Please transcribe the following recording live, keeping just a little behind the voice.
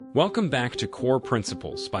Welcome back to Core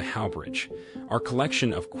Principles by Howbridge, our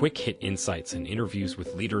collection of quick-hit insights and interviews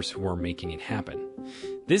with leaders who are making it happen.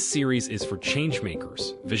 This series is for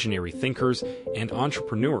changemakers, visionary thinkers, and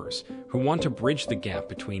entrepreneurs who want to bridge the gap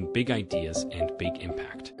between big ideas and big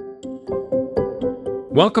impact.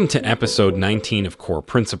 Welcome to episode 19 of Core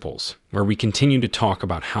Principles, where we continue to talk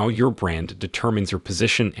about how your brand determines your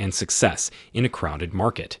position and success in a crowded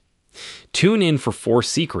market. Tune in for 4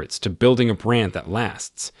 secrets to building a brand that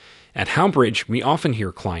lasts. At Howbridge, we often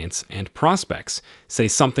hear clients and prospects say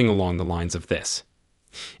something along the lines of this: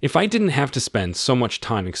 "If I didn't have to spend so much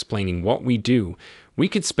time explaining what we do, we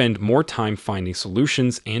could spend more time finding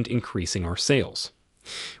solutions and increasing our sales."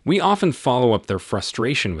 We often follow up their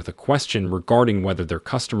frustration with a question regarding whether their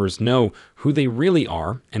customers know who they really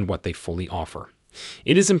are and what they fully offer.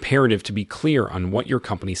 It is imperative to be clear on what your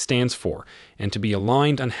company stands for and to be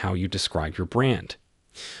aligned on how you describe your brand.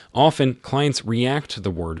 Often, clients react to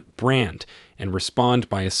the word brand and respond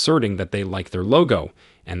by asserting that they like their logo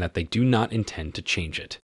and that they do not intend to change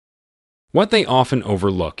it. What they often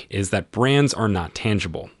overlook is that brands are not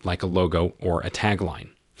tangible, like a logo or a tagline.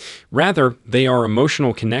 Rather, they are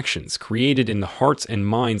emotional connections created in the hearts and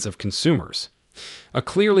minds of consumers. A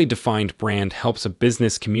clearly defined brand helps a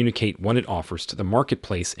business communicate what it offers to the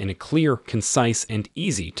marketplace in a clear, concise, and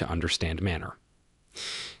easy-to-understand manner.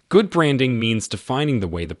 Good branding means defining the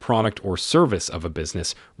way the product or service of a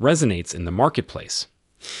business resonates in the marketplace.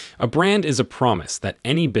 A brand is a promise that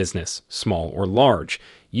any business, small or large,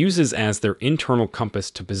 uses as their internal compass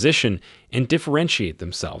to position and differentiate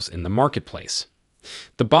themselves in the marketplace.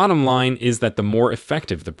 The bottom line is that the more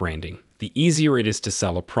effective the branding, the easier it is to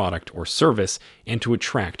sell a product or service and to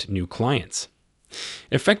attract new clients.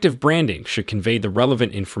 Effective branding should convey the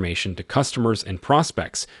relevant information to customers and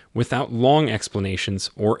prospects without long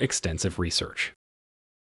explanations or extensive research.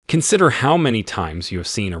 Consider how many times you have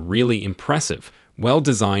seen a really impressive,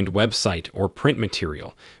 well-designed website or print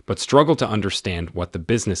material, but struggle to understand what the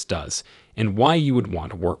business does and why you would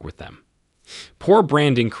want to work with them. Poor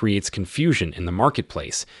branding creates confusion in the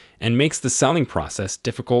marketplace and makes the selling process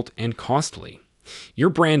difficult and costly. Your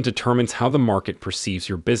brand determines how the market perceives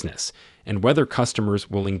your business and whether customers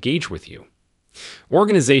will engage with you.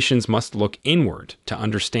 Organizations must look inward to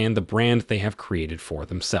understand the brand they have created for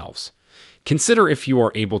themselves. Consider if you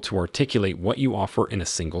are able to articulate what you offer in a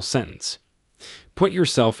single sentence. Put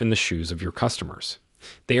yourself in the shoes of your customers.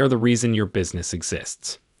 They are the reason your business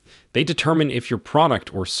exists. They determine if your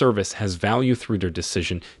product or service has value through their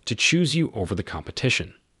decision to choose you over the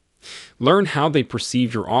competition. Learn how they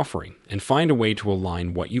perceive your offering and find a way to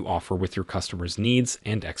align what you offer with your customers' needs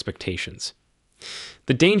and expectations.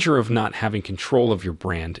 The danger of not having control of your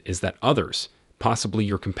brand is that others, possibly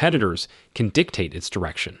your competitors, can dictate its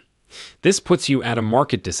direction. This puts you at a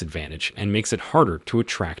market disadvantage and makes it harder to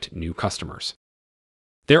attract new customers.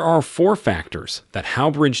 There are 4 factors that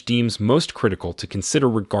Howbridge deems most critical to consider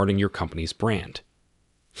regarding your company's brand.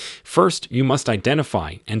 First, you must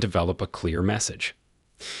identify and develop a clear message.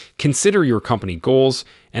 Consider your company goals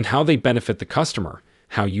and how they benefit the customer,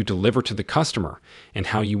 how you deliver to the customer, and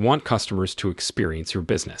how you want customers to experience your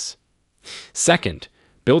business. Second,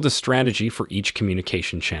 build a strategy for each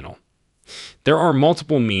communication channel. There are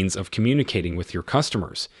multiple means of communicating with your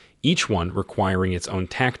customers, each one requiring its own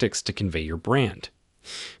tactics to convey your brand.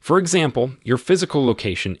 For example, your physical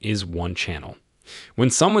location is one channel. When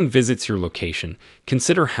someone visits your location,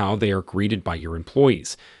 consider how they are greeted by your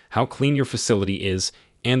employees, how clean your facility is,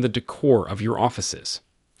 and the decor of your offices.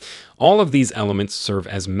 All of these elements serve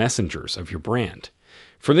as messengers of your brand.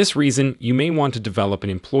 For this reason, you may want to develop an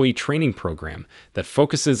employee training program that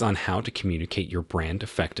focuses on how to communicate your brand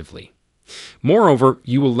effectively. Moreover,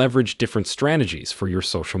 you will leverage different strategies for your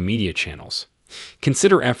social media channels.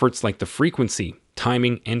 Consider efforts like the frequency,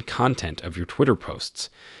 timing, and content of your Twitter posts.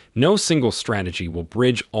 No single strategy will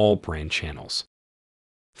bridge all brand channels.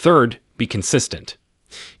 Third, be consistent.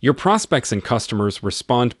 Your prospects and customers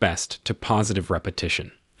respond best to positive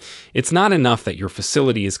repetition. It's not enough that your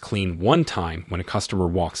facility is clean one time when a customer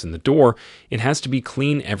walks in the door. It has to be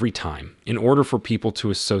clean every time in order for people to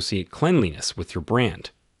associate cleanliness with your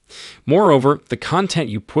brand. Moreover, the content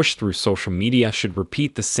you push through social media should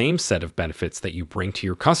repeat the same set of benefits that you bring to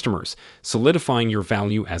your customers, solidifying your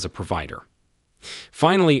value as a provider.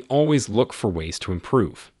 Finally, always look for ways to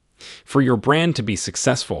improve. For your brand to be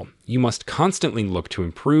successful, you must constantly look to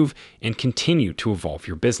improve and continue to evolve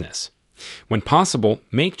your business. When possible,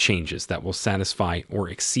 make changes that will satisfy or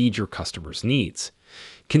exceed your customers' needs.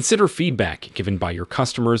 Consider feedback given by your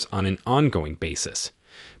customers on an ongoing basis.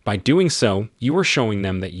 By doing so, you are showing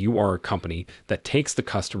them that you are a company that takes the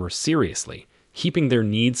customer seriously, keeping their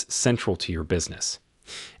needs central to your business.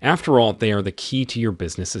 After all, they are the key to your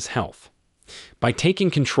business's health. By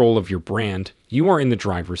taking control of your brand, you are in the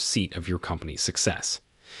driver's seat of your company's success.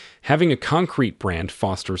 Having a concrete brand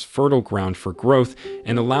fosters fertile ground for growth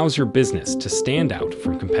and allows your business to stand out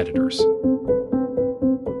from competitors.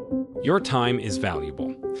 Your time is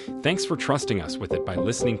valuable. Thanks for trusting us with it by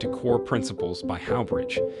listening to Core Principles by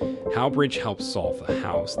Howbridge. Howbridge helps solve the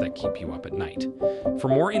hows that keep you up at night. For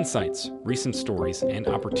more insights, recent stories, and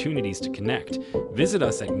opportunities to connect, visit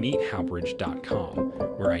us at meethowbridge.com,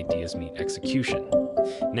 where ideas meet execution.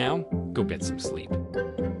 Now, go get some sleep.